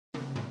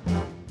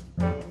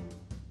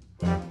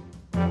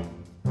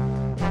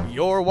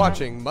You're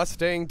watching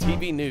Mustang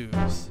TV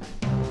News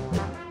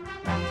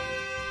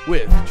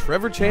with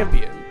Trevor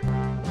Champion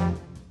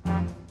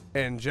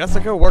and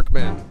Jessica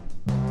Workman.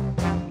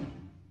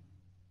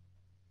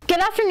 Good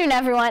afternoon,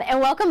 everyone, and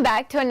welcome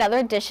back to another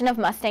edition of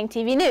Mustang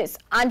TV News.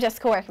 I'm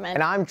Jessica Workman.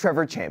 And I'm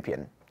Trevor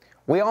Champion.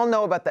 We all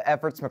know about the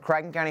efforts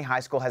McCracken County High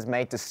School has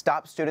made to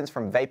stop students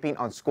from vaping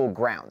on school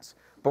grounds,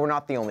 but we're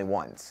not the only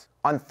ones.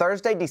 On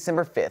Thursday,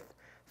 December 5th,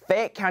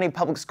 Fayette County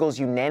Public Schools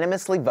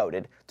unanimously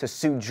voted to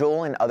sue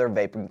Juul and other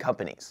vaping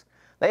companies.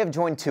 They have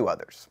joined two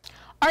others.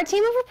 Our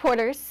team of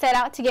reporters set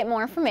out to get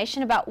more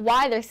information about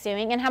why they're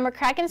suing and how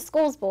McCracken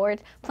Schools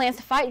Board plans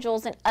to fight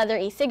Juuls and other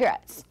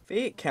e-cigarettes.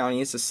 Fayette County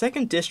is the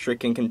second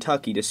district in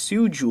Kentucky to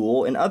sue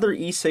Juul and other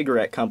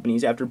e-cigarette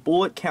companies after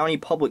Bullitt County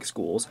Public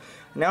Schools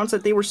announced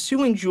that they were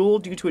suing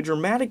Juul due to a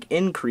dramatic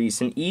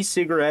increase in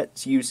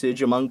e-cigarettes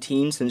usage among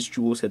teens since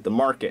Juuls hit the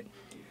market.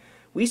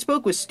 We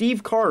spoke with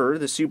Steve Carter,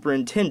 the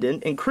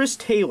superintendent, and Chris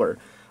Taylor,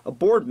 a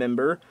board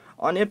member,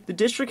 on if the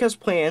district has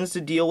plans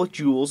to deal with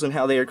Juuls and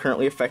how they are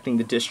currently affecting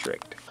the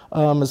district.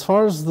 As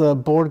far as the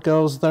board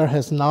goes, there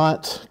has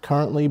not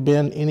currently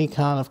been any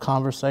kind of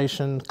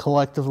conversation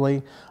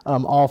collectively,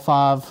 all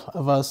five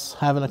of us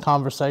having a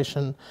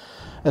conversation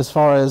as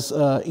far as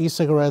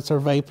e-cigarettes or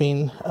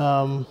vaping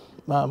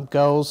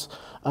goes.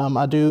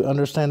 I do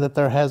understand that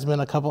there has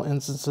been a couple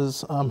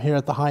instances here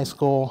at the high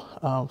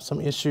school,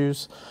 some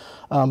issues,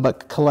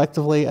 but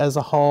collectively as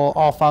a whole,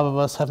 all five of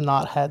us have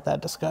not had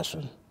that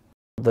discussion.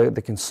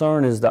 The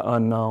concern is the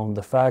unknown,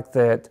 the fact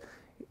that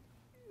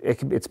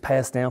it's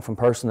passed down from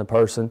person to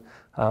person.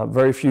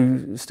 Very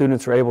few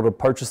students are able to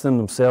purchase them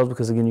themselves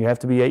because, again, you have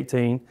to be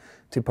 18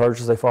 to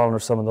purchase. They fall under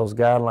some of those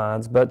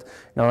guidelines. But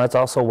that's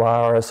also why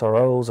our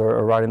SROs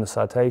are writing the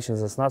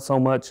citations. It's not so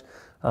much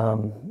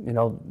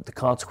the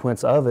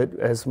consequence of it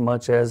as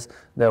much as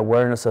the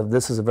awareness of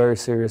this is a very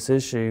serious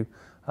issue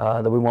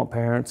that we want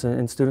parents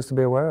and students to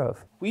be aware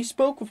of. We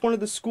spoke with one of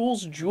the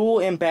school's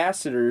Juul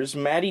ambassadors,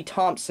 Maddie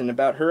Thompson,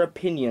 about her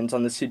opinions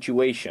on the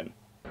situation.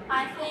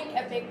 I think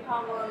a big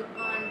problem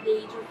on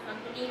the Juul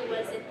company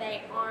was that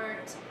they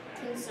aren't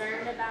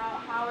concerned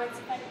about how it's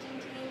affecting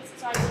teens,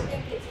 so I do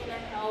think it's going to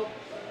help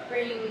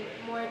bring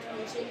more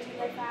attention to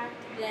the fact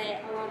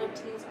that a lot of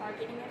teens are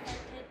getting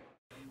affected.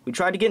 We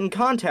tried to get in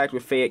contact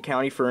with Fayette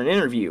County for an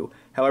interview,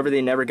 however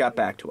they never got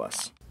back to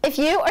us. If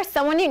you or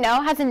someone you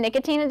know has a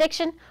nicotine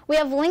addiction, we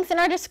have links in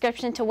our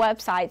description to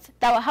websites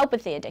that will help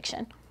with the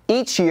addiction.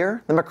 Each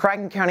year, the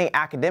McCracken County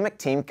academic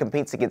team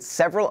competes against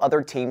several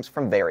other teams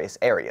from various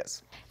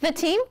areas. The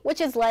team, which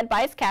is led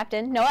by its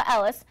captain, Noah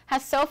Ellis,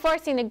 has so far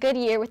seen a good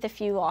year with a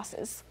few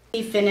losses.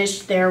 They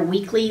finished their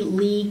weekly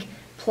league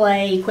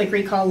play, quick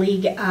recall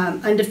league,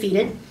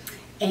 undefeated,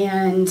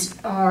 and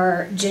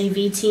our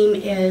JV team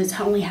has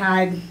only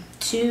had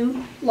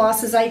 2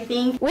 losses, I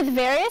think. With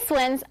various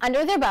wins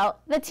under their belt,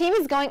 the team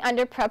is going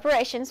under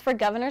preparations for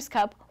Governor's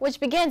Cup, which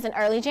begins in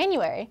early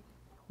January.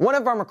 One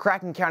of our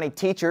McCracken County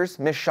teachers,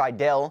 Ms.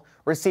 Scheidel,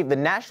 received the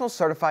National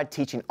Certified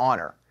Teaching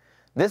Honor.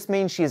 This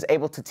means she is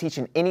able to teach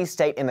in any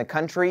state in the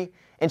country,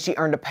 and she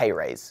earned a pay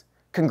raise.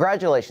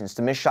 Congratulations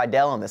to Ms.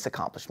 Scheidel on this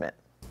accomplishment.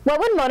 What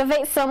would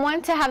motivate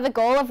someone to have the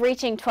goal of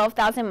reaching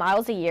 12,000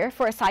 miles a year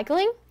for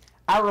cycling?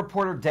 Our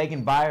reporter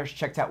Dagan Byers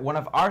checked out one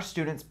of our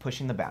students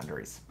pushing the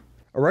boundaries.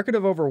 A record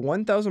of over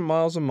 1,000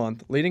 miles a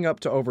month, leading up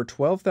to over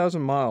 12,000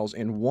 miles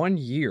in 1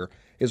 year,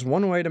 is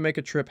one way to make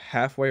a trip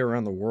halfway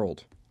around the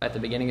world. At the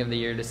beginning of the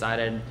year,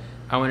 decided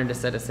I wanted to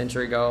set a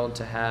century goal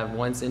to have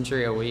 1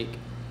 century a week,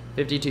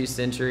 52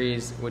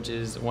 centuries, which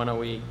is 1 a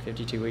week,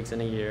 52 weeks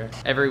in a year.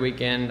 Every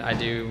weekend, I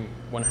do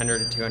 100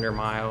 to 200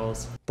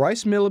 miles.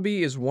 Bryce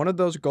Millaby is one of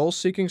those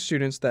goal-seeking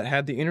students that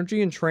had the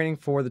energy and training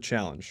for the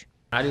challenge.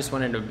 I just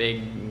wanted a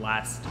big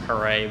last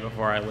hooray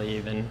before I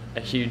leave and a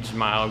huge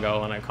mile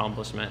goal and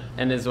accomplishment.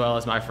 And as well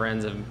as my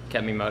friends have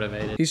kept me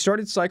motivated. He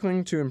started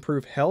cycling to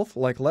improve health,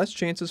 like less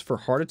chances for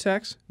heart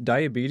attacks,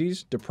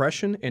 diabetes,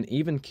 depression, and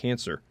even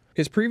cancer.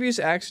 His previous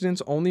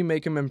accidents only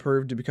make him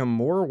improve to become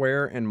more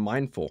aware and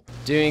mindful.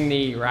 Doing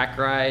the rack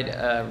ride,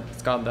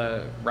 it's called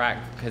the rack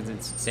because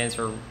it stands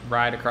for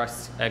Ride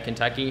Across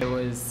Kentucky. It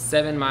was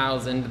 7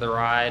 miles into the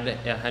ride,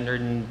 a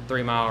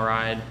 103-mile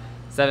ride.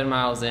 7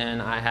 miles in,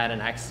 I had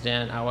an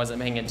accident. I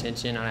wasn't paying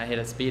attention and I hit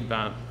a speed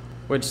bump,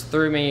 which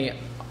threw me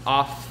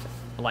off,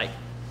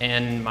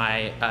 and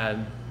my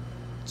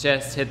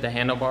chest hit the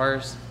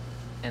handlebars,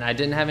 and I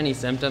didn't have any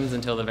symptoms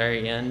until the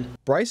very end.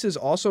 Bryce has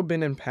also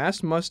been in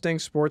past Mustang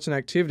sports and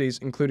activities,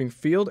 including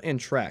field and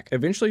track.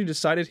 Eventually, he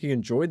decided he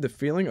enjoyed the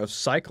feeling of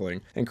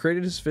cycling and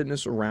created his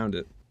fitness around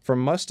it. From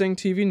Mustang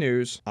TV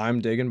News,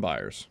 I'm Dagan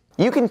Byers.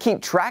 You can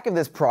keep track of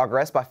this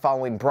progress by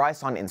following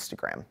Bryce on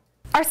Instagram.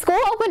 Our school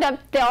opened up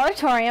the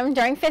auditorium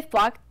during 5th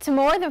block to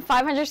more than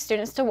 500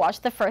 students to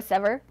watch the first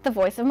ever The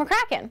Voice of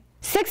McCracken.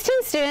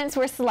 16 students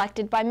were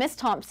selected by Ms.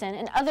 Thompson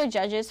and other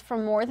judges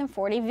from more than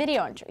 40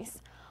 video entries.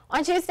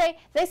 On Tuesday,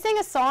 they sang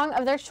a song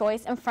of their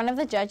choice in front of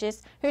the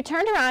judges who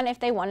turned around if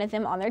they wanted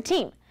them on their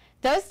team.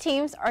 Those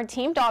teams are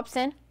Team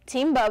Dobson,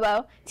 Team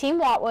Bobo, Team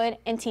Watwood,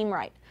 and Team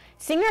Wright.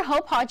 Singer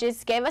Hope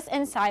Hodges gave us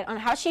insight on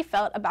how she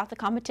felt about the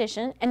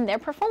competition and their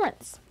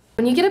performance.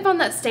 When you get up on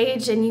that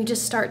stage and you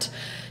just start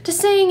to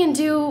sing and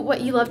do what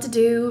you love to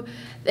do,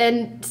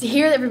 and to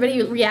hear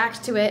everybody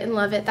react to it and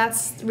love it,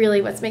 that's really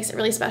what makes it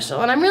really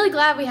special. And I'm really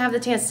glad we have the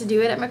chance to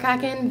do it at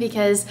McCracken,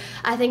 because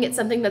I think it's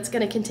something that's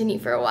going to continue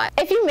for a while.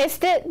 If you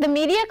missed it, the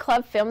media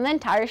club filmed the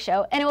entire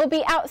show and it will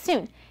be out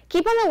soon.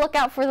 Keep on the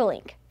lookout for the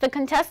link. The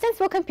contestants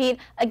will compete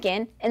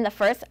again in the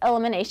first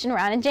elimination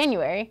round in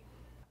January.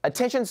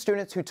 Attention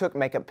students who took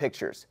makeup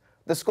pictures.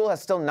 The school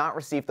has still not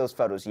received those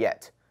photos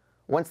yet.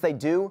 Once they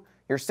do,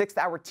 your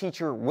 6th-hour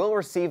teacher will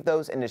receive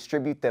those and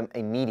distribute them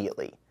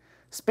immediately.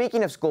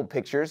 Speaking of school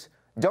pictures,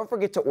 don't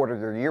forget to order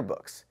your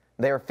yearbooks.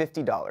 They are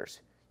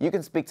 $50. You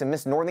can speak to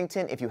Miss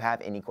Northington if you have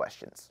any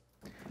questions.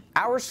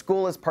 Our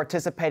school is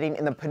participating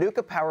in the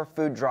Paducah Power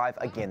Food Drive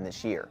again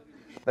this year.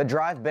 The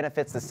drive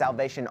benefits the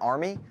Salvation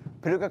Army,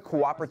 Paducah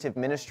Cooperative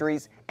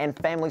Ministries, and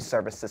Family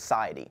Service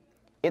Society.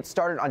 It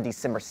started on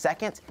December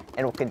 2nd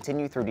and will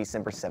continue through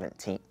December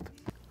 17th.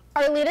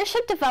 Our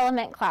leadership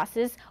development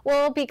classes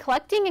will be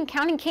collecting and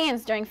counting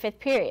cans during 5th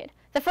period.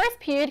 The first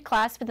period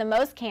class with the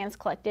most cans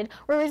collected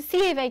will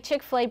receive a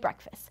Chick-fil-A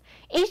breakfast.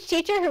 Each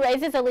teacher who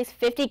raises at least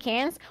 50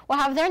 cans will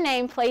have their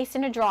name placed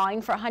in a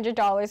drawing for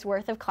 $100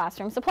 worth of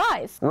classroom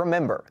supplies.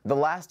 Remember, the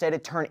last day to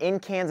turn in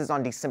cans is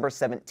on December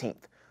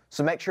 17th,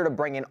 so make sure to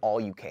bring in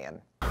all you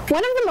can.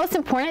 One of the most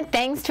important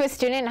things to a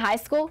student in high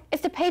school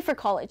is to pay for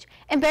college.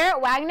 And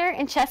Barrett Wagner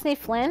and Chesney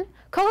Flynn,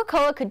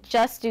 Coca-Cola could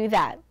just do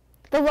that.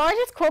 The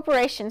largest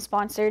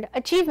corporation-sponsored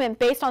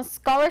achievement-based on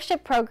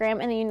scholarship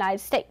program in the United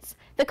States.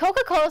 The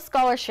Coca-Cola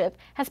Scholarship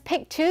has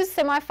picked 2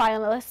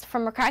 semifinalists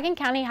from McCracken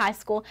County High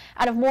School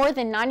out of more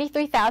than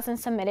 93,000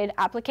 submitted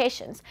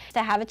applications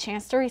to have a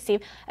chance to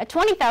receive a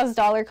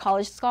 $20,000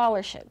 college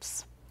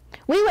scholarships.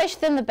 We wish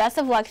them the best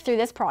of luck through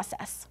this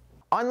process.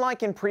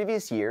 Unlike in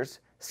previous years,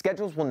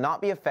 schedules will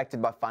not be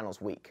affected by finals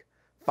week.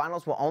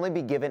 Finals will only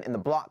be given in the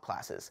block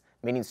classes,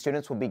 meaning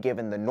students will be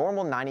given the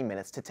normal 90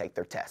 minutes to take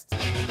their tests.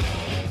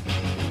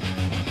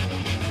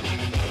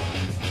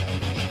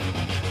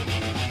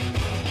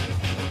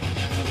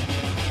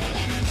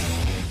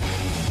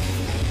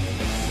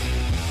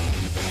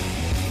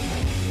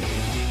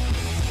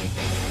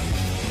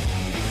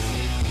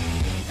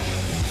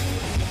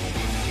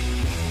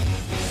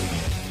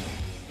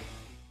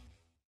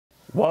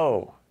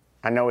 Whoa,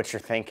 I know what you're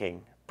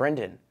thinking.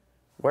 Brendan,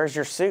 where's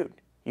your suit?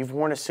 You've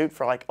worn a suit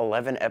for like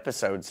 11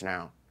 episodes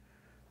now.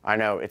 I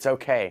know, it's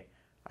okay.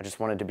 I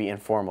just wanted to be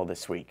informal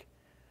this week.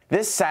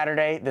 This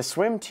Saturday, the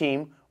swim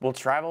team will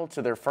travel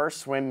to their first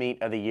swim meet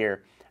of the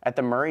year at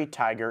the Murray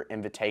Tiger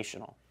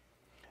Invitational.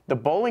 The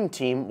bowling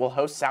team will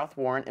host South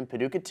Warren and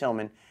Paducah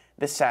Tillman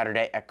this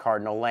Saturday at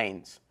Cardinal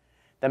Lanes.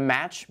 The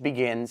match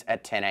begins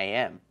at 10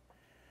 a.m.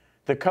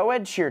 The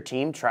co-ed cheer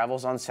team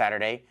travels on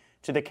Saturday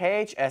to the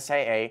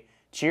KHSAA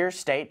Cheer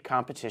State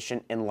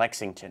Competition in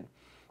Lexington,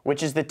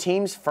 which is the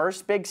team's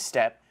first big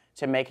step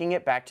to making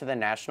it back to the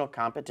national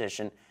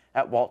competition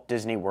at Walt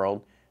Disney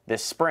World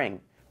this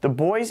spring. The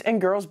boys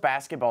and girls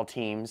basketball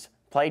teams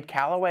played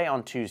Callaway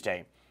on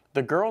Tuesday.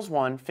 The girls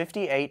won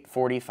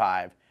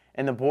 58-45,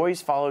 and the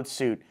boys followed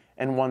suit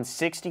and won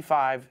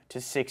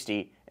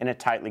 65-60 in a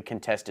tightly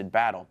contested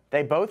battle.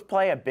 They both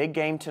play a big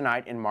game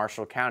tonight in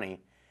Marshall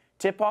County.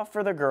 Tip-off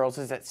for the girls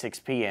is at 6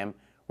 p.m.,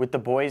 with the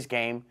boys'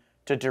 game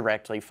to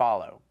directly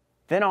follow.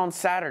 Then on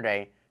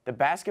Saturday, the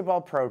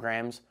basketball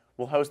programs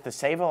will host the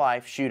Save a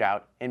Life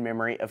shootout in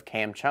memory of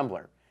Cam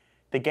Chumbler.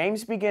 The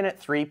games begin at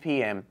 3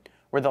 p.m.,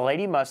 where the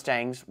Lady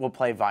Mustangs will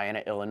play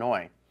Vienna,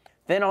 Illinois.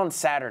 Then on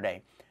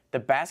Saturday, the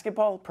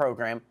basketball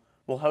program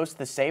will host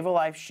the Save a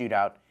Life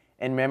shootout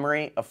in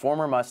memory of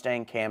former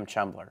Mustang Cam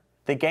Chumbler.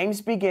 The games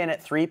begin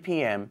at 3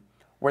 p.m.,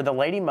 where the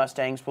Lady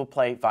Mustangs will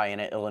play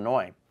Vienna,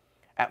 Illinois.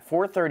 At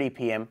 4:30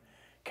 p.m.,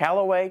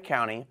 Callaway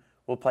County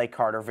will play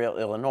Carterville,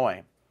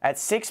 Illinois. At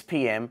 6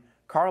 p.m.,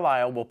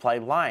 Carlisle will play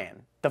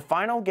Lyon. The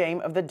final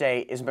game of the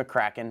day is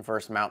McCracken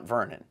versus Mount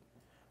Vernon,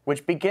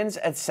 which begins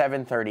at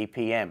 7:30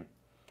 p.m.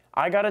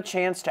 I got a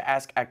chance to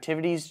ask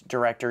Activities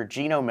Director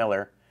Gino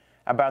Miller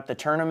about the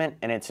tournament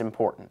and its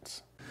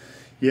importance.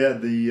 Yeah,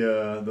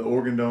 the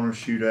organ donor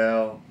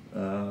shootout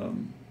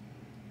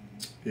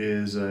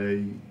is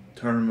a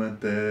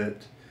tournament that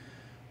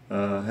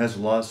has a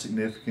lot of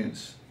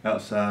significance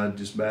outside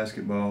just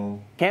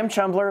basketball. Cam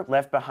Chumbler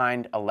left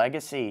behind a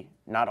legacy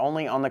not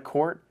only on the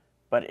court,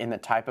 but in the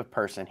type of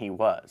person he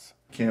was.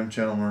 Cam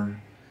Chumbler,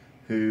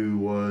 who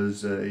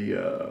was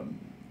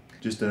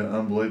just an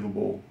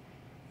unbelievable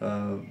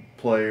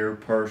player,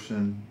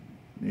 person,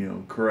 you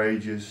know,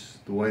 courageous,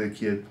 the way the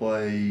kid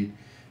played.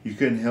 You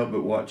couldn't help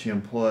but watch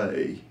him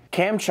play.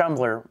 Cam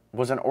Chumbler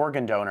was an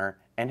organ donor,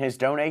 and his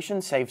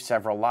donation saved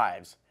several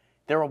lives.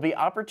 There will be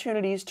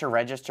opportunities to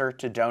register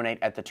to donate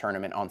at the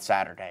tournament on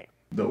Saturday.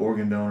 The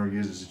organ donor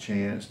gives us a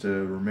chance to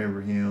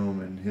remember him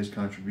and his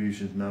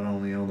contributions not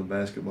only on the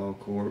basketball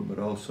court, but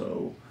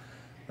also,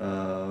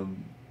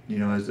 you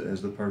know,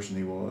 as the person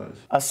he was.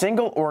 A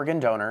single organ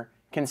donor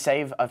can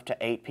save up to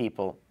 8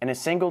 people, and a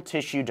single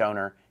tissue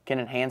donor can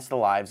enhance the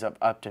lives of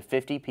up to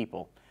 50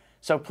 people.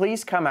 So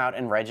please come out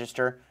and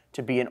register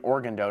to be an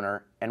organ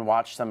donor and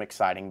watch some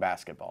exciting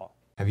basketball.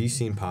 Have you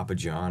seen Papa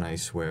John? I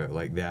swear,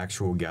 like the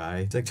actual guy.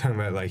 It's like talking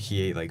about like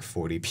he ate like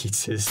 40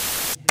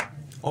 pizzas.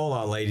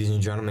 Hola, ladies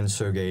and gentlemen,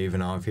 Sergey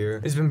Ivanov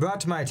here. It's been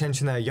brought to my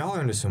attention that y'all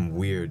are into some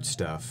weird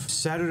stuff.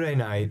 Saturday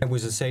night, it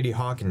was a Sadie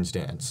Hawkins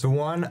dance. The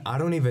one, I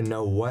don't even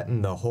know what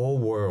in the whole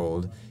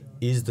world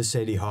is the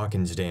Sadie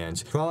Hawkins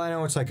dance. For all I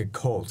know, it's like a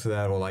cult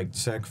that'll like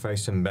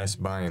sacrifice some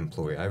Best Buy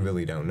employee. I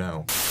really don't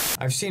know.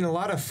 I've seen a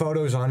lot of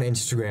photos on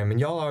Instagram, and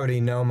y'all already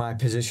know my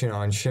position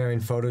on sharing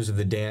photos of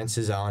the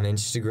dances on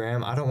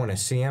Instagram. I don't want to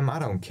see them. I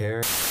don't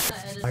care.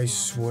 I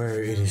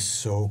swear it is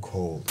so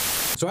cold.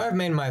 So I've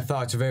made my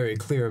thoughts very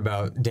clear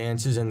about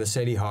dances and the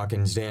Sadie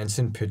Hawkins dance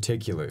in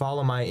particular.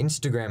 Follow my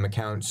Instagram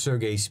account,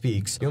 Sergey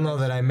Speaks. You'll know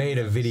that I made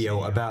a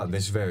video about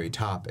this very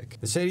topic.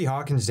 The Sadie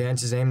Hawkins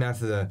dance is named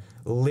after the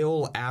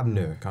Lil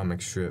Abner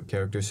comic strip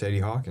character Sadie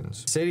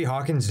Hawkins. Sadie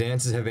Hawkins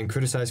dances have been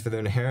criticized for their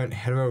inherent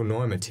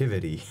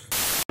heteronormativity.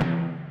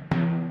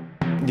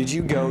 Did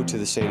you go to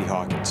the Sadie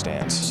Hawkins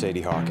dance?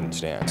 Sadie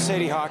Hawkins dance.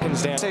 Sadie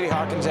Hawkins dance. Sadie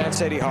Hawkins dance.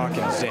 Sadie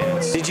Hawkins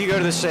dance. Did you go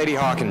to the Sadie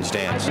Hawkins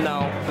dance?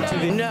 No.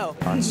 No.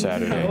 On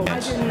Saturday. I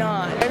did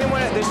not.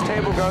 Anyone at this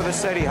table go to the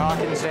Sadie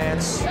Hawkins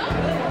dance?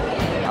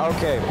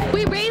 Okay.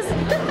 We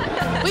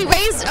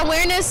raised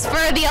awareness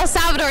for the El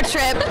Salvador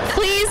trip.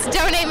 Please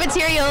donate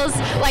materials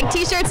like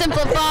t-shirts and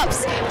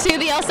flip-flops to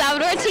the El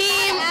Salvador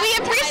team. We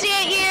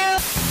appreciate you.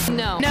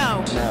 No.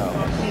 No.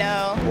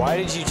 No. Why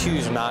did you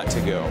choose not to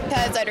go?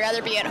 Because I'd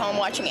rather be at home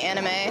watching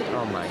anime.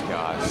 Oh my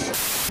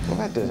gosh. Well,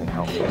 that doesn't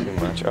help me too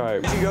much. All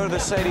right. Did you go to the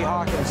Sadie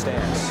Hawkins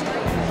dance?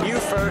 You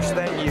first,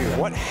 then you.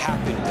 What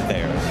happened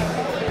there?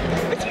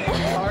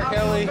 R.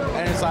 Kelly,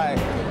 and it's like,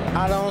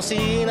 I don't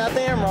see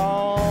nothing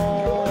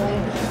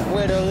wrong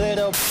with a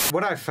little.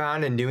 What I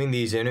found in doing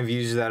these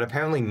interviews is that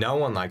apparently no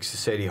one likes the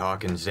Sadie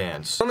Hawkins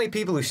dance. The only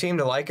people who seem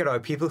to like it are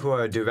people who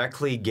are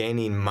directly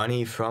gaining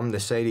money from the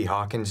Sadie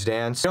Hawkins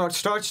dance. You know, it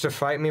starts to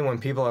frighten me when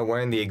people are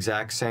wearing the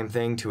exact same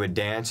thing to a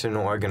dance in an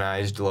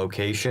organized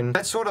location.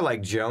 That's sort of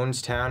like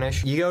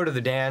Jonestown-ish. You go to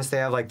the dance, they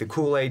have like the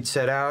Kool-Aid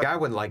set out. I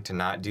would like to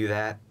not do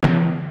that.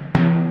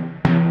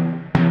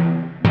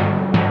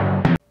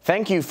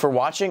 Thank you for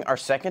watching our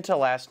second to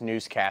last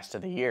newscast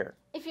of the year.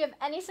 If you have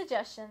any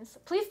suggestions,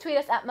 please tweet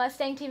us at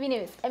Mustang TV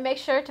News and make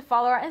sure to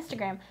follow our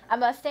Instagram at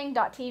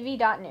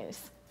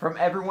mustang.tv.news. From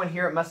everyone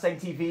here at Mustang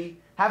TV,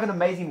 have an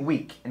amazing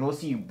week, and we'll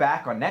see you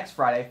back on next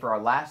Friday for our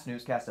last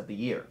newscast of the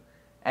year.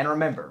 And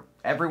remember,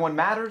 everyone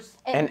matters,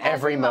 and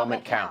every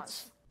moment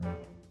counts.